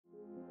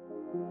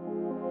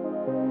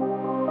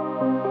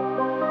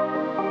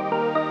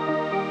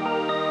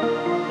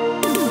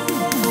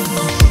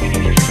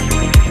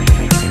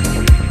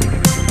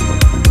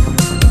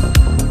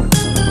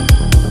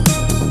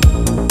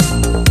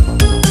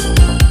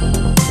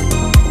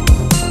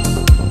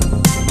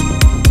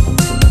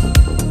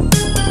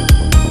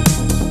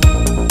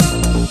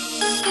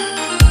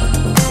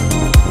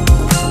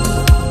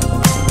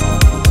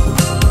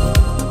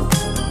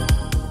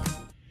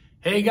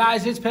Hey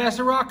guys, it's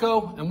Pastor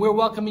Rocco, and we're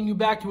welcoming you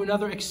back to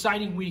another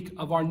exciting week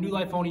of our New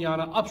Life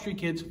Oneana Upstreet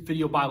Kids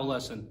video Bible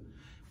lesson.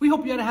 We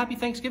hope you had a happy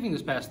Thanksgiving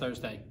this past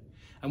Thursday,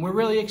 and we're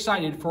really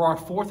excited for our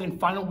fourth and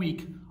final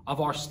week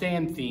of our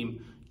Stand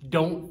theme,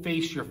 Don't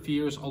Face Your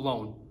Fears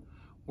Alone.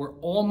 Where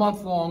all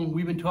month long,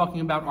 we've been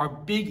talking about our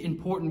big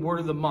important word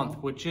of the month,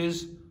 which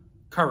is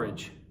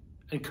courage.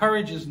 And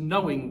courage is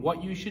knowing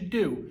what you should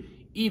do,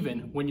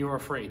 even when you're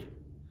afraid.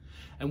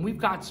 And we've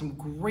got some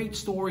great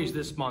stories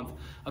this month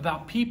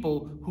about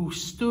people who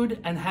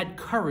stood and had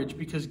courage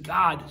because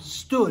God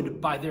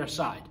stood by their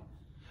side.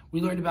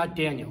 We learned about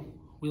Daniel.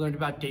 We learned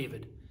about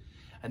David.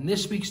 And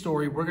this week's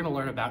story, we're going to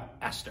learn about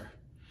Esther.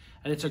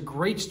 And it's a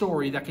great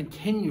story that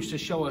continues to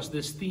show us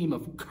this theme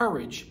of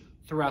courage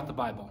throughout the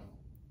Bible.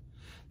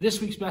 This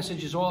week's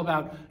message is all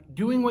about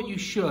doing what you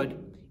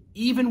should,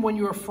 even when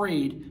you're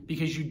afraid,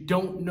 because you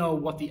don't know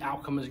what the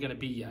outcome is going to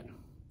be yet.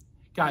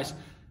 Guys,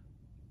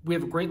 we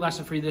have a great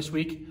lesson for you this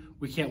week.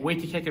 We can't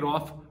wait to kick it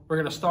off. We're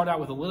going to start out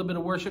with a little bit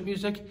of worship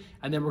music,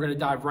 and then we're going to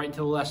dive right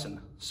into the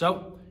lesson.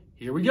 So,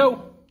 here we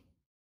go.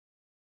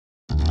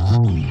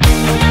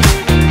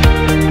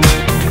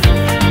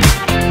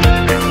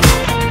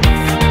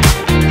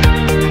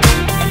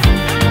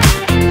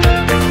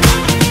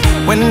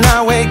 When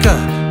I wake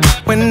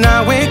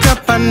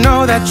up, I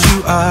know that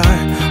you are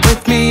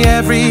with me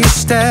every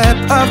step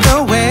of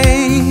the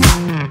way.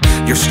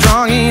 You're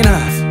strong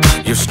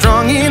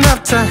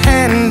enough to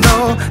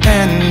handle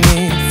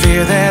any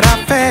fear that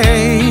I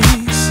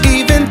face.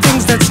 Even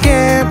things that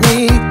scare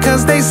me,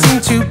 'cause they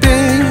seem too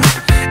big.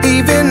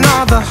 Even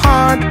all the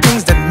hard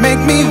things that make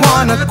me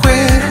wanna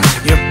quit.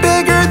 You're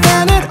bigger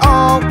than it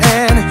all,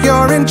 and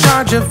you're in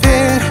charge of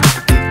it.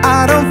 And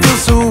I don't feel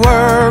so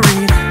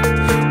worried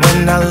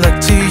when I look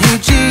to you,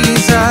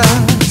 Jesus.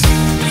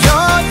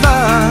 Your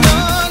love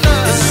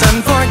is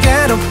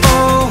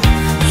unforgettable.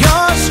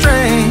 Your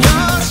strength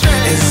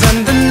is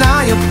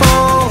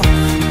undeniable.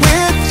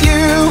 With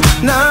you,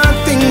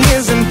 nothing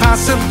is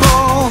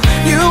impossible.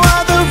 You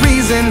are the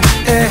reason,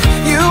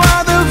 you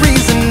are the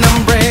reason I'm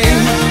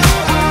brave.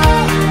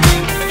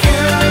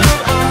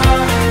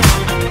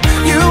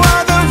 You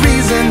are the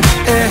reason,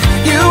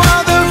 you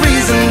are the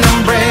reason I'm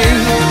brave.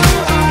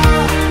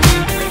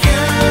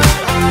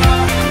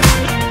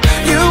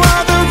 You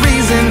are the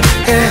reason,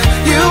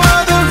 you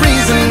are the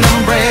reason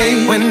I'm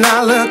brave. When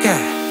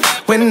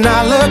I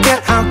look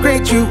at how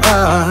great you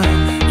are,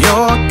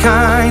 your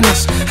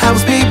kindness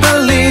helps me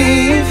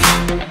believe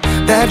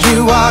that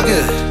you are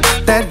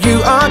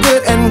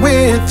good, and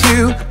with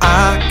you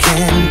I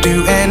can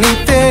do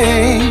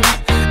anything.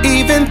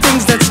 Even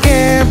things that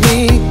scare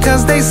me,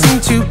 'cause they seem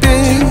too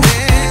big.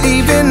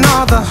 Even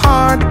all the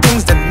hard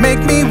things that make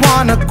me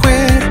wanna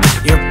quit.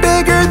 You're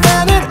bigger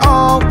than it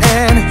all,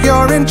 and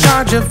you're in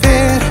charge of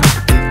it.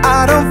 And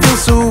I don't feel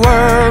so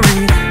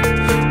worried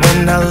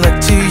when I look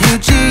to you,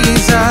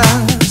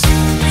 Jesus.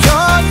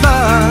 Your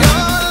love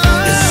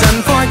is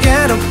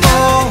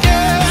unforgettable.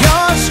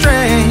 Your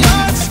strength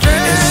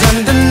is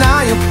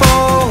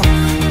undeniable.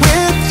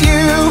 With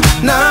you,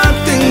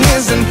 nothing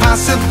is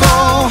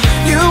impossible.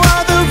 You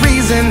are the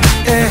reason,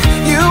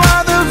 you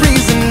are the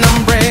reason I'm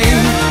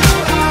brave.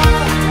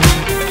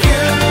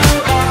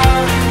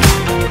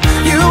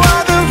 You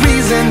are the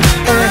reason,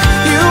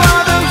 you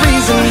are the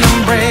reason I'm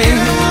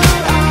brave.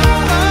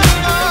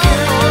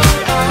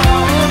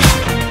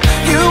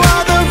 You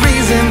are the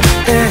reason,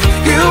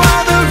 you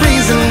are the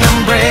reason I'm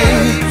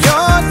brave.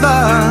 Your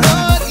love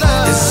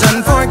is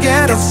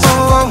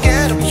unforgettable.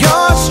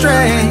 Your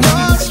strength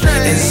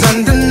is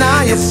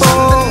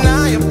undeniable.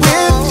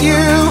 With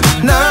you,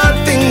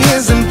 nothing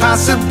is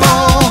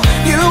impossible.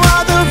 You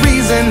are the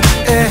reason,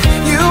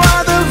 you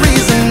are the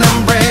reason I'm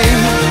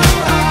brave.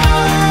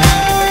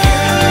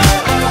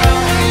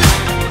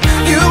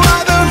 You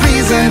are the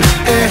reason,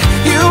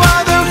 you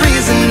are the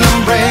reason I'm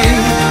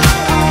brave.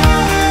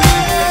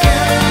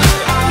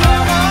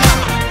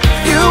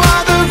 You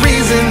are the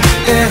reason,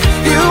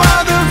 you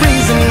are the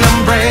reason I'm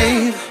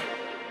brave.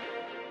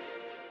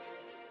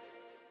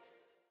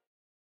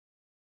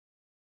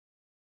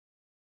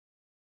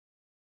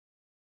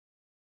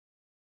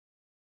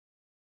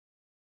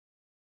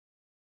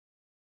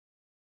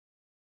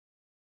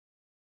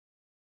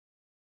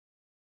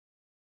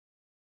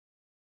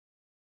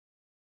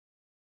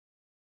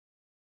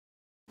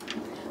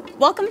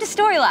 Welcome to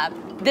Story Lab.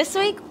 This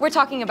week, we're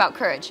talking about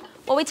courage,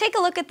 while we take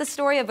a look at the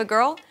story of a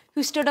girl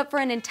who stood up for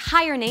an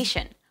entire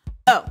nation.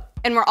 Oh,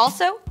 and we're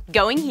also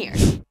going here.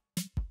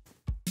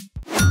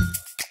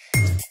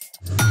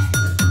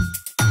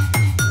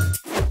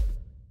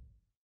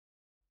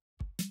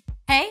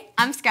 Hey,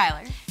 I'm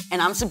Skylar.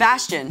 And I'm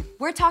Sebastian.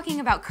 We're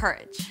talking about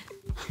courage.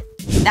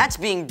 That's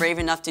being brave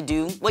enough to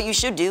do what you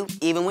should do,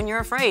 even when you're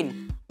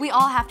afraid. We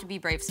all have to be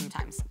brave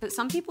sometimes, but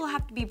some people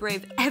have to be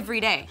brave every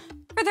day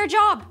for their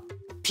job.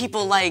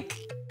 People like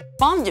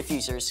bomb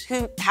diffusers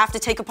who have to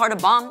take apart a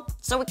bomb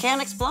so it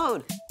can't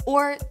explode.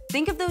 Or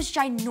think of those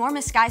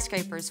ginormous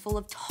skyscrapers full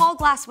of tall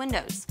glass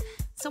windows.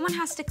 Someone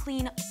has to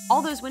clean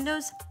all those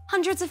windows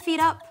hundreds of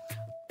feet up.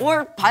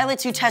 Or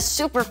pilots who test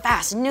super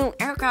fast new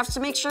aircrafts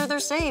to make sure they're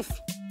safe.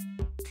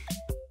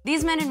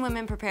 These men and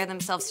women prepare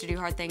themselves to do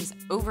hard things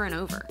over and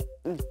over.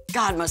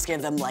 God must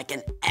give them like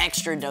an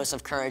extra dose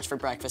of courage for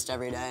breakfast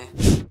every day.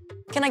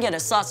 Can I get a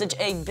sausage,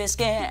 egg,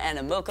 biscuit, and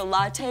a mocha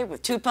latte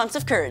with 2 pumps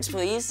of courage,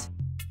 please?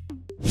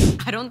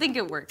 I don't think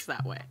it works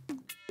that way.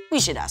 We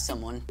should ask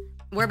someone.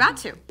 We're about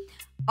to.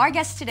 Our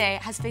guest today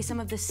has faced some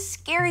of the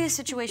scariest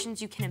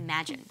situations you can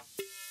imagine.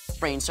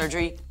 Brain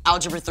surgery,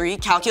 algebra 3,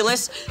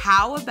 calculus.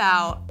 How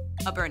about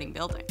a burning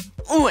building?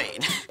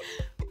 Wait,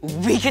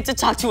 we get to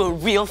talk to a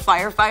real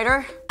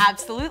firefighter?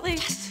 Absolutely.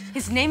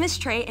 His name is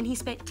Trey, and he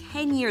spent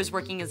 10 years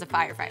working as a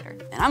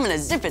firefighter. And I'm gonna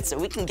zip it so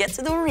we can get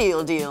to the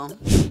real deal.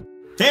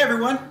 Hey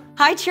everyone!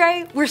 Hi,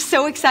 Trey. We're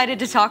so excited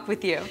to talk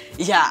with you.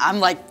 Yeah,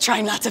 I'm like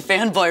trying not to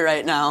fanboy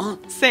right now.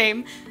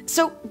 Same.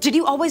 So, did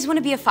you always want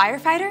to be a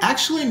firefighter?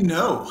 Actually,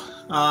 no.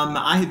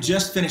 I had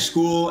just finished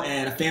school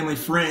and a family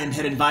friend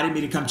had invited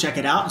me to come check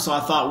it out. And so I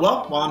thought,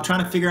 well, while I'm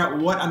trying to figure out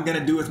what I'm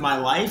gonna do with my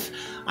life,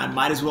 I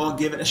might as well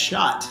give it a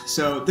shot.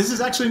 So this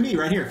is actually me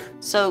right here.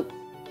 So,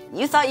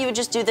 you thought you would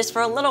just do this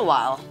for a little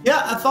while?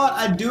 Yeah, I thought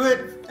I'd do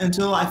it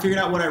until I figured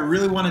out what I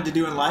really wanted to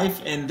do in life,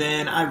 and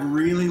then I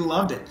really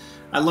loved it.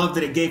 I loved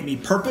that it gave me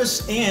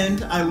purpose,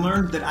 and I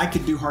learned that I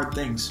could do hard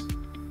things.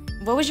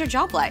 What was your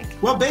job like?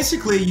 Well,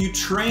 basically, you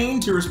train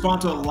to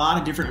respond to a lot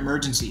of different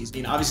emergencies. I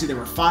mean, obviously there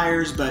were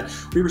fires, but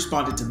we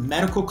responded to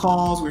medical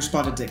calls, we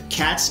responded to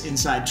cats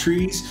inside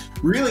trees,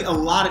 really a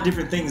lot of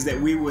different things that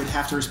we would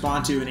have to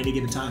respond to at any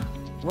given time.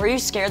 Were you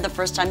scared the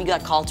first time you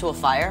got called to a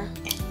fire?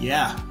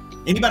 Yeah.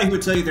 Anybody who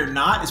would tell you they're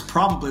not is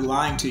probably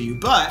lying to you,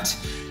 but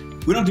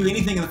we don't do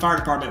anything in the fire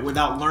department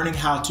without learning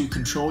how to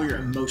control your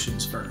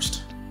emotions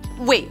first.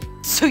 Wait,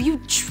 so you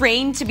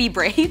trained to be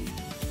brave?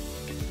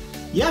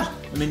 Yeah,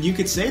 I mean, you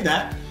could say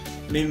that.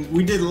 I mean,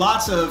 we did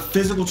lots of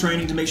physical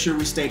training to make sure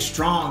we stayed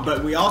strong,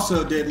 but we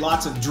also did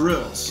lots of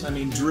drills. I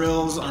mean,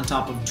 drills on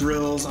top of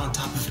drills on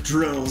top of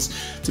drills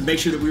to make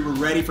sure that we were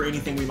ready for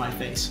anything we might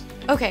face.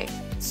 Okay,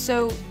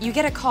 so you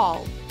get a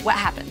call. What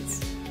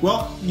happens?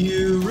 Well,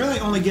 you really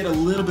only get a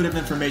little bit of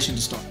information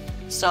to start.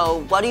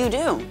 So, what do you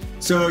do?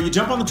 So you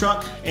jump on the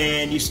truck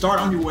and you start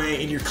on your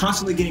way, and you're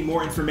constantly getting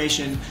more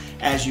information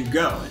as you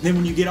go. And then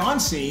when you get on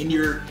scene,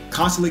 you're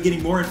constantly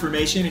getting more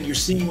information and you're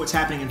seeing what's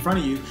happening in front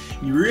of you.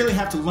 You really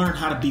have to learn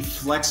how to be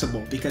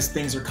flexible because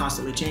things are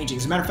constantly changing.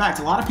 As a matter of fact,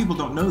 a lot of people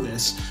don't know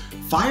this.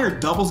 Fire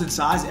doubles in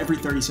size every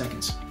 30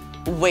 seconds.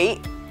 Wait,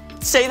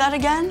 say that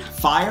again?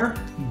 Fire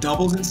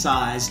doubles in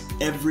size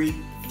every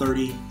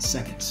 30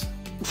 seconds.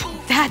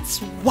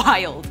 That's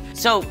wild.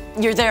 So,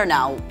 you're there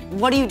now.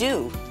 What do you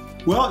do?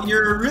 Well,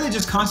 you're really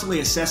just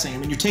constantly assessing. I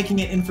mean, you're taking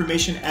in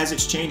information as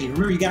it's changing.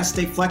 Remember, you gotta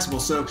stay flexible.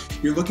 So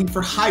you're looking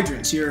for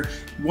hydrants. You're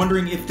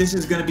wondering if this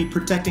is gonna be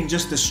protecting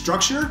just the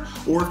structure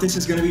or if this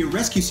is gonna be a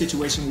rescue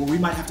situation where we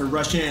might have to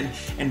rush in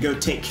and go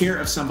take care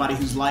of somebody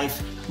whose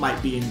life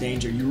might be in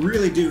danger. You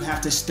really do have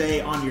to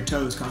stay on your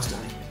toes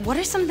constantly. What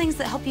are some things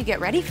that help you get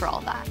ready for all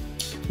that?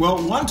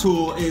 Well, one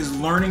tool is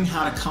learning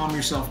how to calm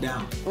yourself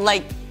down.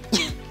 Like,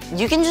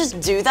 you can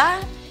just do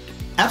that?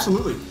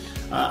 Absolutely.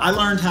 I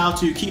learned how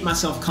to keep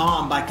myself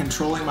calm by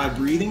controlling my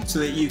breathing so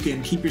that you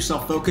can keep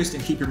yourself focused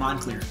and keep your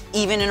mind clear.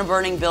 Even in a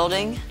burning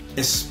building?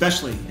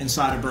 Especially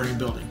inside a burning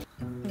building.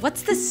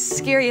 What's the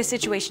scariest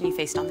situation you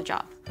faced on the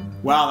job?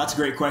 Wow, that's a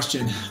great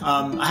question.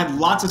 I had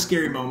lots of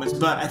scary moments,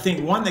 but I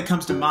think one that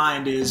comes to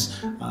mind is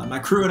my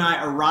crew and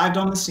I arrived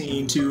on the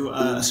scene to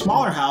a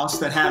smaller house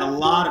that had a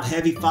lot of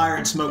heavy fire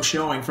and smoke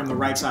showing from the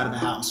right side of the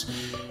house.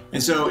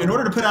 And so in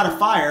order to put out a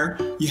fire,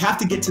 you have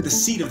to get to the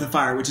seat of the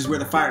fire, which is where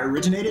the fire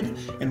originated.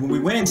 And when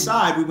we went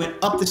inside, we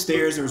went up the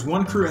stairs. There was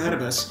one crew ahead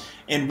of us,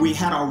 and we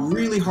had a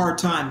really hard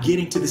time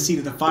getting to the seat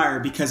of the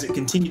fire because it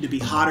continued to be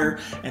hotter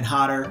and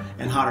hotter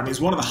and hotter. I mean, it was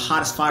one of the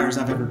hottest fires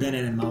I've ever been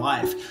in my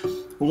life.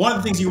 But one of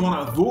the things you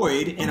want to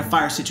avoid in a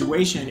fire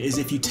situation is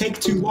if you take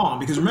too long,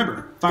 because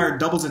remember, fire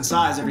doubles in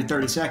size every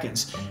 30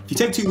 seconds. If you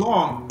take too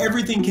long,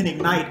 everything can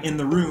ignite in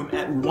the room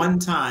at one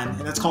time,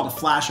 and that's called a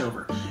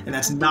flashover. And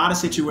that's not a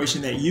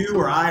situation that you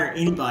or I or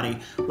anybody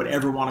would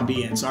ever want to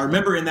be in. So I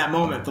remember in that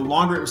moment, the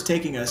longer it was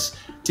taking us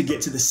to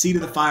get to the seat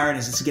of the fire, and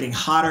as it's getting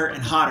hotter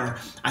and hotter,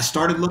 I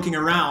started looking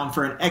around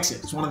for an exit.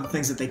 It's one of the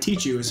things that they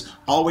teach you is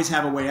always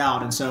have a way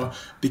out. And so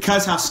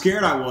because how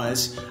scared I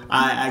was,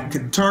 I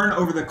could turn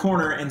over the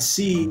corner and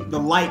see the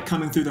light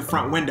coming through the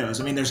front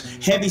windows. I mean,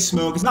 there's heavy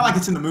smoke. It's not like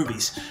it's in the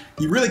movies.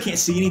 You really can't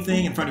see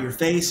anything in front of your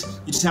face.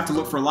 You just have to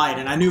look for light.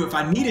 And I knew if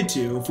I needed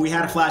to, if we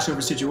had a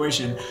flashover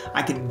situation,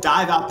 I could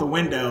dive out the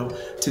window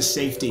to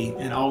safety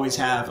and always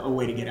have a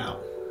way to get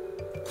out.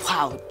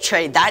 Wow,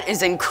 Trey, that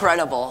is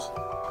incredible.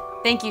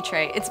 Thank you,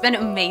 Trey. It's been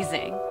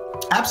amazing.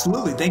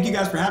 Absolutely. Thank you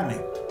guys for having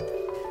me.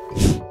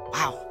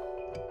 Wow,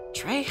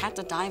 Trey had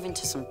to dive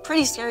into some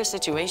pretty scary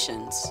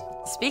situations.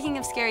 Speaking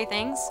of scary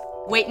things,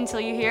 wait until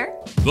you hear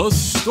The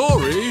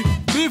story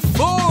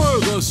before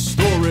the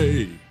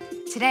story.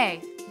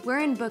 Today, we're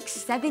in book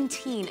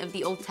 17 of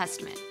the Old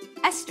Testament,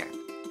 Esther.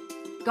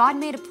 God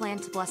made a plan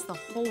to bless the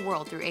whole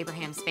world through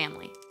Abraham's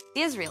family,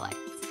 the Israelites.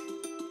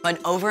 But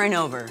over and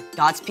over,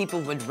 God's people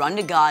would run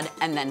to God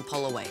and then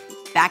pull away,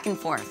 back and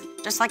forth,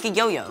 just like a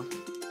yo-yo.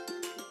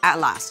 At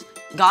last,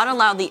 God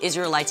allowed the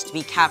Israelites to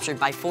be captured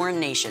by foreign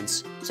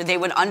nations so they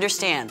would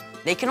understand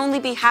they can only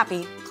be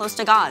happy close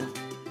to God.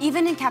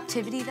 Even in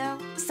captivity, though,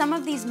 some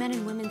of these men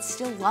and women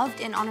still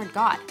loved and honored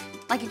God,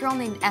 like a girl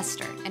named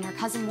Esther and her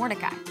cousin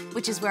Mordecai,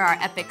 which is where our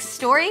epic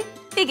story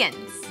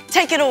begins.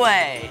 Take it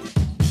away!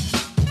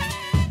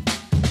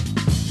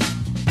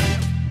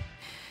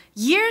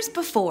 Years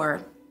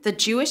before, the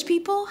Jewish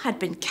people had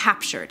been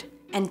captured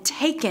and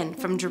taken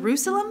from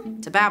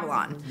Jerusalem to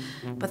Babylon.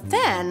 But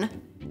then,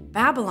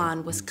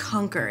 Babylon was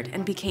conquered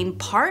and became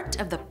part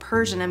of the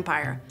Persian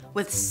Empire,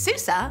 with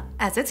Susa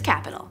as its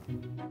capital.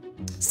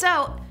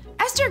 So,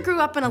 Esther grew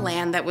up in a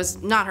land that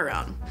was not her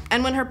own,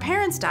 and when her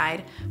parents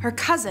died, her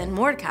cousin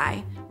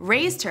Mordecai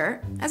raised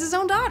her as his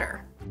own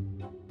daughter.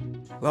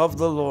 Love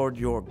the Lord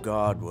your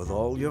God with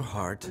all your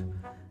heart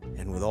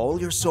and with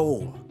all your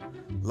soul.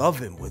 Love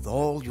him with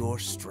all your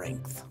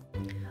strength.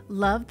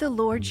 Love the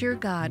Lord your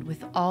God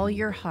with all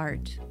your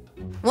heart.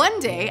 One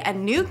day, a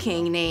new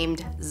king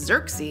named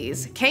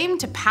Xerxes came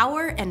to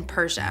power in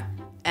Persia,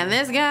 and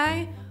this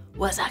guy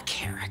was a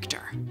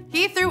character.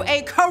 He threw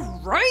a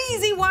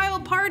crazy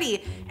wild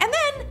party and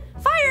then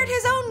fired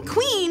his own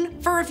queen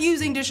for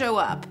refusing to show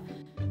up.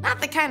 Not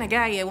the kind of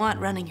guy you want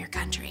running your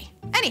country.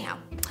 Anyhow,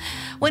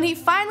 when he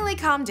finally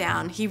calmed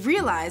down, he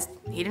realized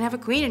he didn't have a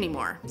queen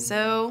anymore,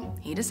 so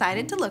he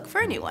decided to look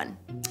for a new one.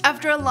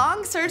 After a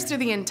long search through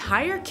the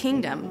entire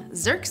kingdom,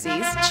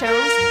 Xerxes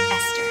chose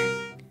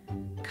Esther.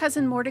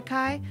 Cousin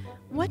Mordecai,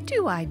 what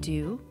do I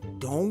do?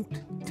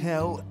 Don't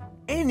tell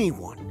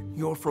anyone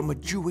you're from a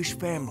Jewish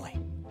family.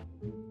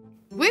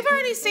 We've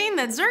already seen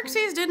that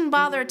Xerxes didn't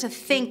bother to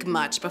think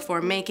much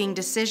before making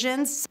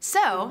decisions,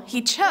 so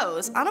he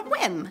chose on a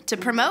whim to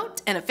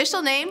promote an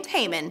official named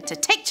Haman to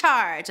take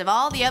charge of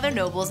all the other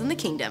nobles in the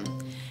kingdom.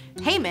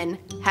 Haman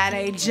had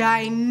a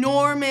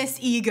ginormous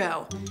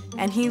ego,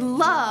 and he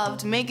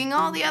loved making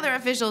all the other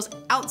officials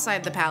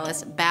outside the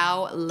palace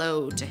bow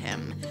low to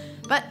him.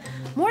 But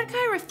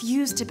Mordecai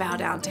refused to bow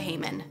down to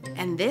Haman,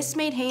 and this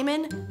made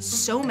Haman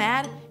so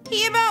mad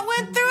he about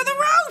went through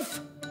the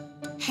roof!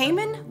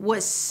 Haman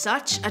was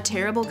such a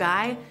terrible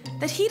guy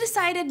that he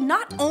decided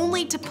not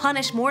only to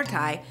punish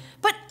Mordecai,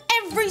 but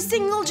every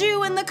single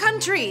Jew in the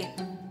country.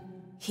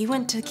 He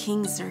went to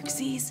King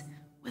Xerxes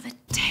with a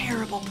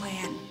terrible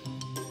plan.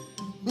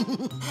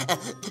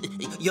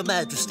 Your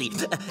Majesty,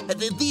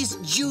 these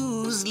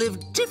Jews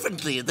live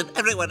differently than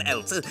everyone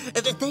else.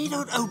 They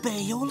don't obey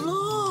your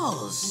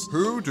laws.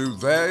 Who do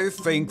they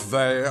think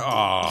they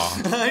are?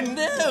 I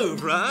know,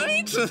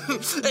 right?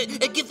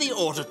 Give the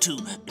order to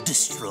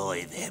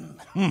destroy them.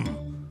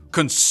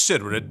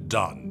 Consider it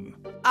done.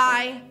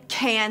 I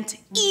can't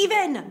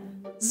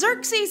even.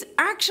 Xerxes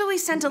actually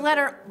sent a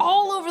letter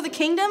all over the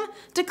kingdom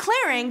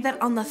declaring that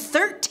on the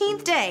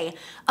 13th day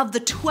of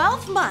the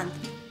 12th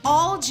month,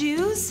 all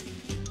Jews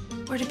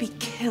were to be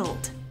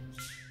killed.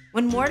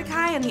 When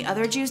Mordecai and the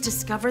other Jews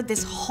discovered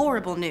this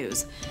horrible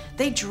news,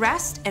 they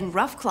dressed in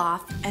rough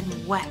cloth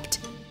and wept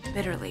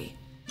bitterly.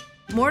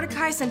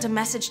 Mordecai sent a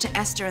message to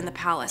Esther in the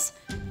palace,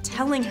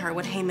 telling her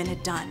what Haman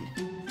had done.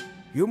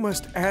 You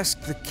must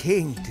ask the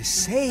king to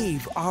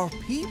save our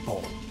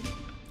people.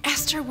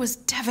 Esther was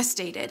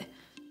devastated.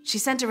 She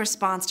sent a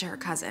response to her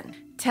cousin.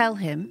 Tell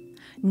him,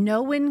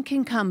 no one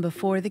can come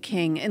before the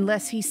king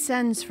unless he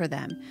sends for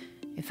them.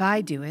 If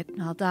I do it,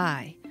 I'll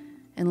die,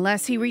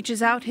 unless he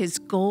reaches out his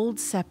gold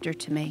scepter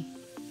to me.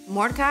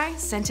 Mordecai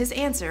sent his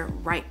answer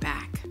right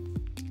back.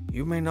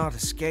 You may not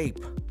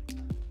escape,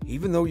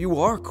 even though you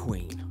are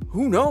queen.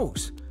 Who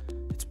knows?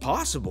 It's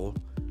possible.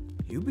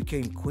 You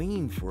became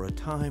queen for a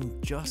time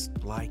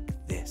just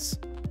like this.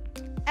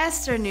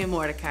 Esther knew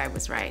Mordecai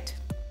was right.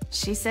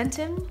 She sent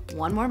him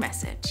one more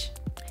message.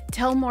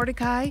 Tell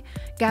Mordecai,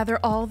 gather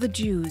all the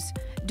Jews.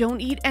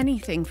 Don't eat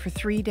anything for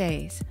 3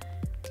 days.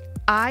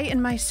 I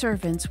and my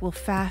servants will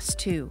fast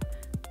too.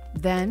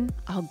 Then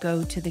I'll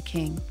go to the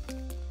king.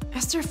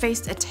 Esther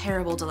faced a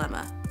terrible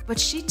dilemma, but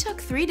she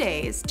took 3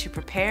 days to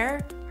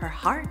prepare her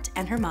heart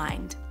and her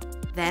mind.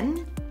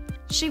 Then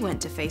she went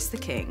to face the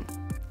king.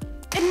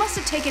 It must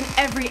have taken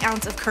every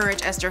ounce of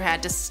courage Esther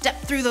had to step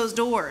through those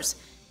doors.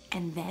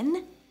 And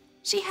then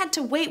she had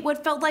to wait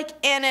what felt like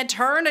an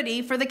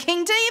eternity for the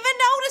king to even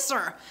notice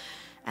her.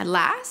 At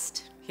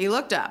last, he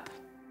looked up.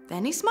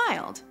 Then he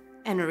smiled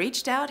and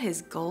reached out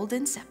his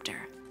golden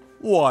scepter.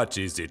 What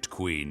is it,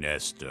 Queen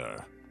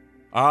Esther?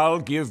 I'll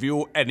give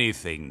you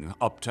anything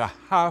up to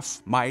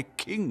half my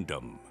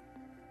kingdom.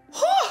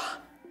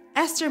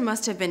 Esther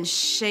must have been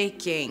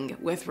shaking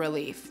with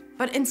relief.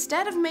 But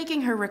instead of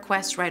making her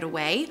request right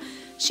away,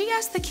 she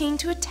asked the king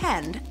to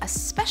attend a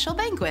special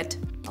banquet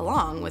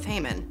along with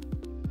Haman.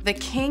 The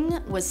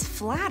king was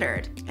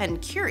flattered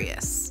and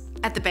curious.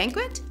 At the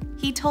banquet,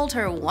 he told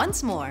her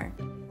once more,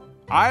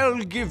 I'll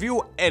give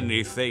you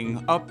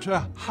anything up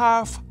to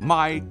half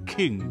my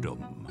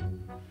kingdom.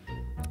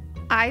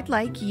 I'd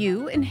like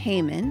you and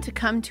Haman to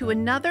come to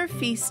another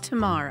feast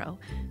tomorrow.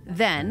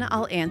 Then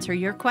I'll answer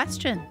your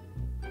question.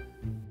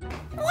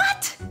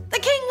 What? The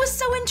king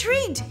so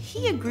intrigued,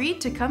 he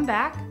agreed to come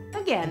back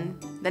again.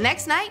 The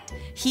next night,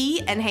 he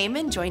and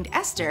Haman joined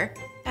Esther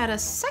at a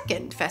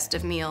second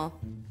festive meal.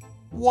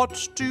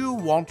 What do you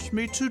want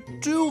me to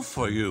do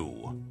for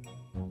you?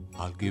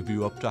 I'll give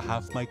you up to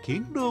half my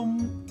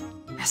kingdom.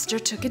 Esther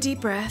took a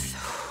deep breath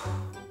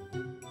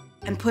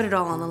and put it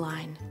all on the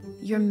line.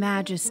 Your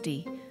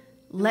Majesty,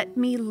 let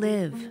me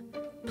live.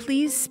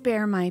 Please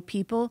spare my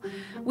people.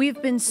 We've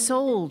been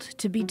sold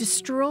to be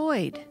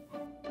destroyed.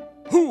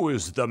 Who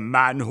is the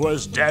man who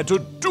has dared to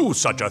do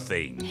such a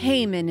thing?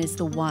 Haman is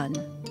the one.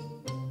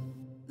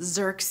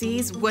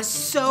 Xerxes was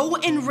so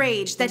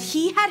enraged that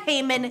he had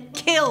Haman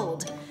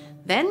killed.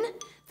 Then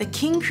the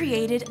king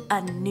created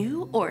a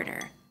new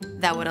order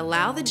that would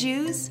allow the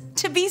Jews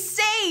to be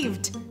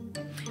saved.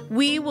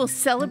 We will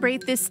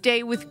celebrate this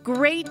day with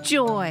great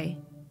joy.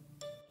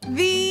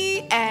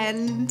 The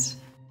end.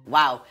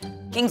 Wow,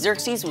 King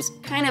Xerxes was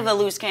kind of a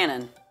loose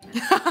cannon.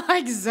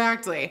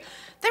 Exactly.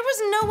 There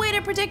was no way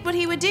to predict what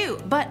he would do,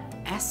 but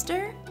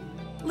Esther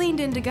leaned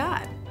into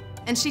God,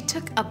 and she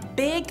took a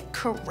big,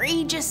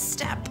 courageous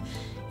step,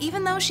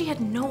 even though she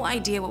had no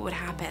idea what would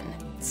happen.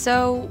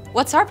 So,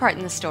 what's our part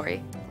in the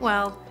story?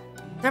 Well,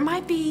 there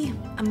might be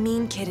a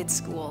mean kid at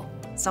school,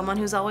 someone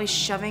who's always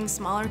shoving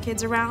smaller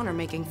kids around or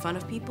making fun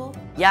of people.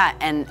 Yeah,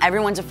 and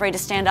everyone's afraid to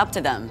stand up to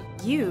them.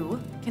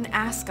 You can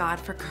ask God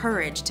for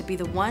courage to be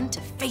the one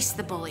to face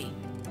the bully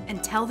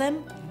and tell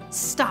them,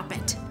 stop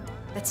it.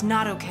 That's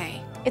not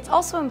okay. It's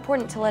also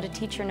important to let a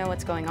teacher know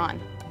what's going on.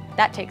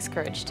 That takes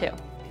courage too.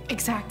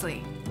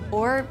 Exactly.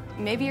 Or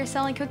maybe you're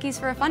selling cookies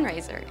for a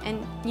fundraiser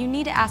and you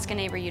need to ask a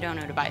neighbor you don't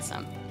know to buy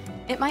some.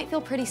 It might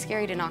feel pretty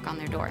scary to knock on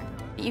their door,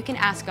 but you can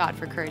ask God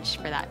for courage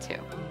for that too.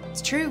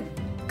 It's true.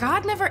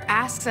 God never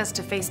asks us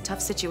to face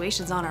tough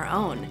situations on our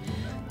own.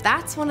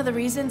 That's one of the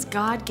reasons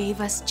God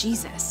gave us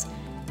Jesus.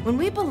 When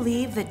we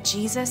believe that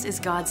Jesus is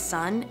God's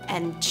Son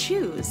and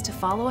choose to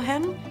follow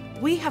him,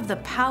 we have the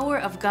power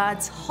of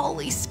God's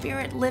Holy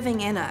Spirit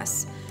living in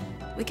us.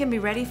 We can be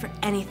ready for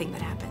anything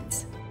that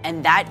happens.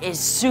 And that is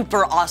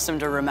super awesome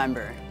to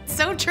remember.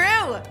 So true.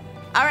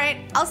 All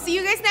right, I'll see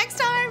you guys next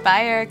time.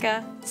 Bye,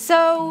 Erica.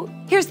 So,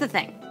 here's the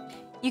thing.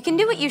 You can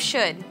do what you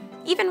should,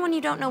 even when you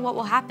don't know what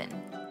will happen.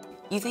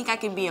 You think I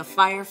can be a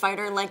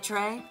firefighter like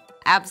Trey?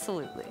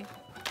 Absolutely.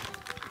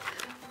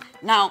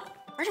 Now,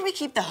 where do we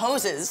keep the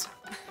hoses?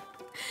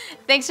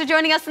 Thanks for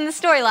joining us in the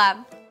Story Lab.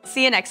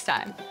 See you next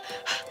time.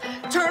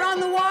 Turn on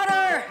the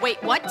water!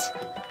 Wait, what?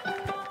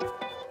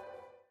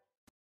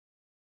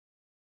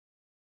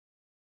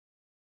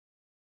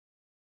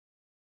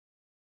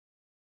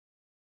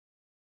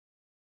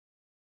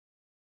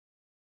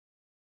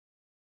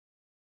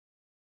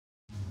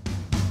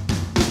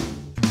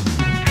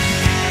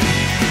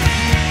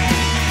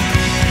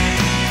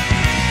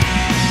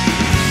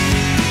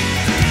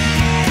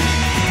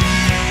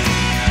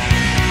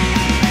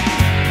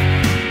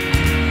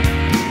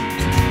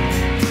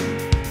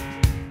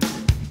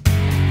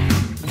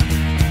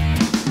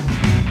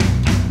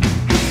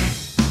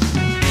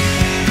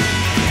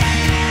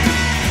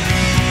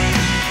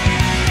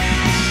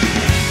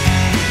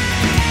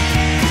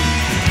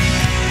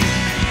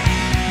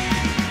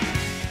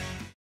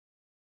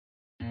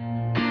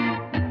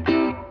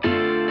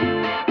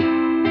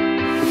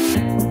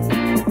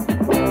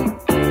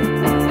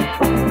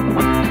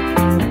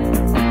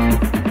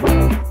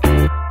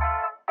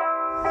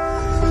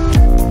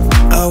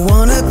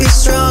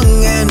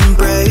 Strong and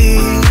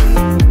brave.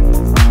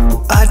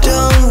 I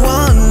don't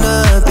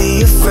wanna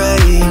be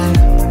afraid,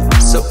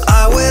 so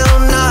I will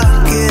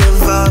not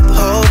give up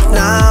hope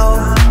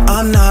now.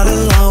 I'm not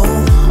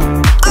alone.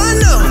 I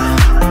know.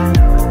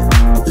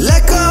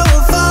 Let go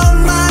of all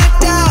my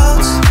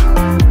doubts.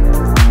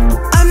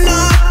 I'm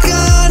not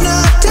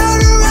gonna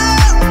turn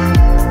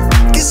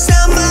around, 'cause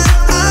now my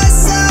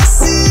eyes are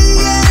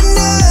seeing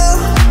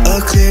now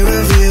a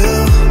clearer view.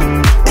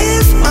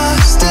 If I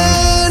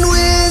stand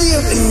with you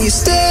and you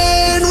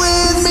stand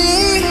with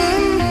me,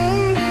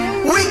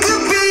 we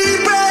could be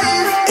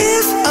brave.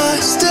 If I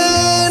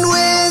stand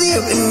with you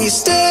and you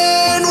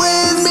stand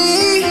with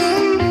me,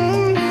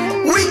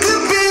 we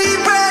could be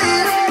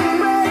brave.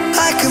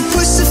 I can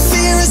push the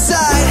fear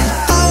aside.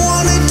 I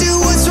wanna do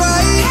what's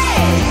right.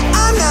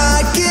 I'm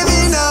not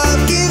giving up,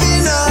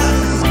 giving up.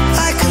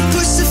 I can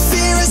push the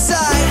fear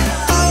aside.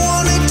 I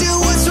wanna do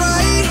what's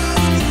right.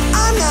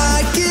 I'm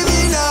not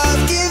giving up,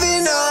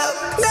 giving up.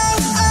 No.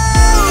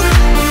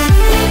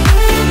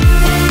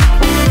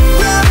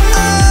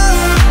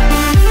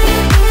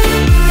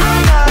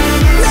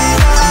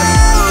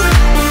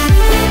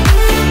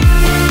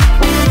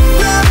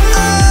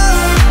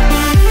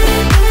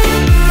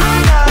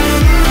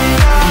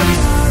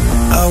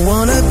 I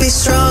wanna be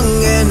strong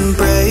and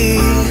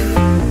brave.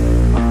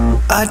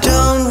 I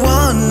don't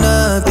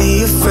wanna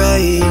be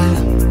afraid,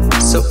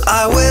 so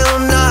I will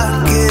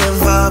not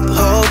give up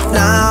hope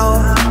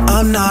now.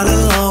 I'm not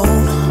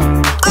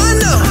alone. I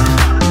know.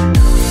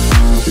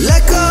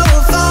 Let go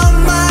of all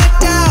my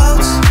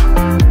doubts.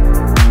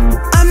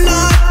 I'm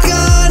not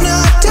gonna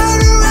turn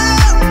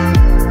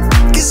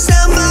around, 'cause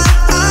now my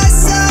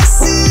eyes are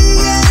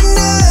seeing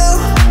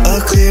now a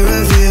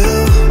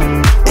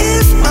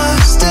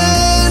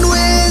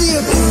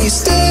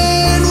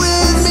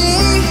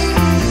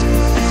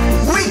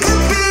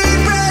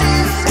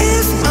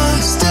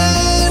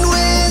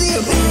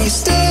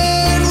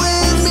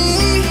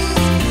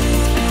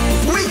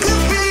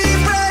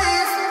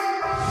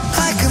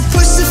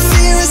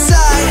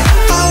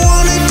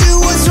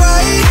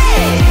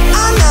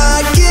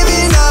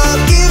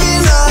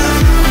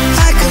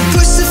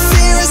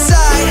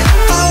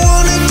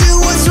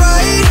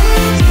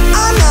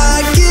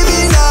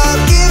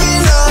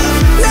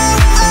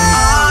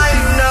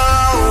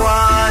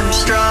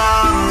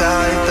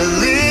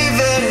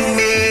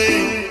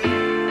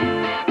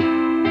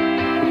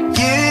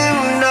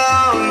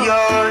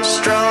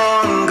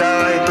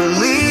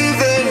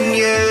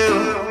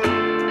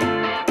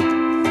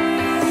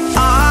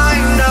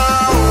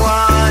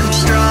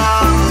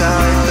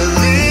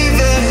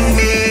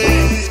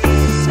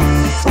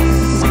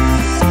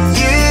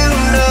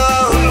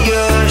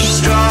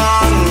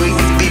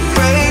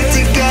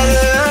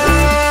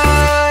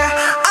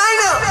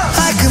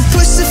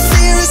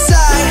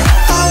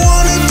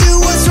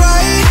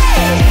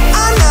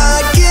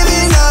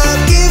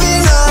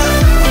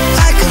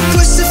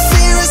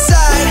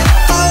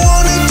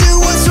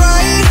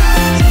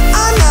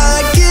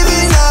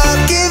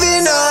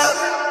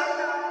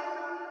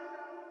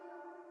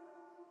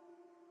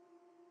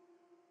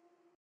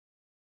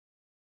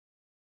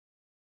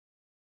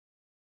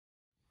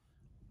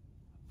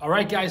All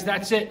right, guys,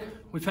 that's it.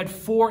 We've had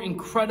 4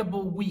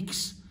 incredible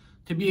weeks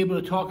to be able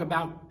to talk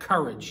about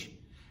courage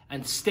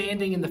and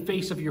standing in the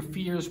face of your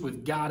fears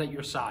with God at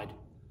your side.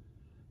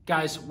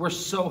 Guys, we're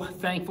so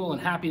thankful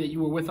and happy that you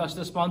were with us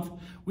this month.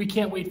 We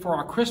can't wait for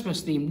our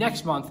Christmas theme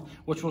next month,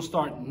 which will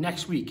start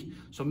next week.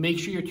 So make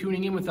sure you're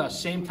tuning in with us.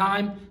 Same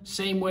time,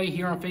 same way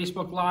here on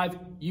Facebook Live,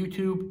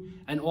 YouTube,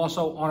 and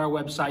also on our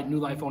website,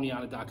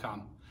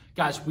 newlifeoniana.com.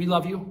 Guys, we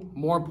love you.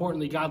 More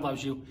importantly, God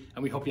loves you,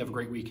 and we hope you have a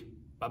great week.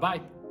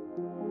 Bye-bye.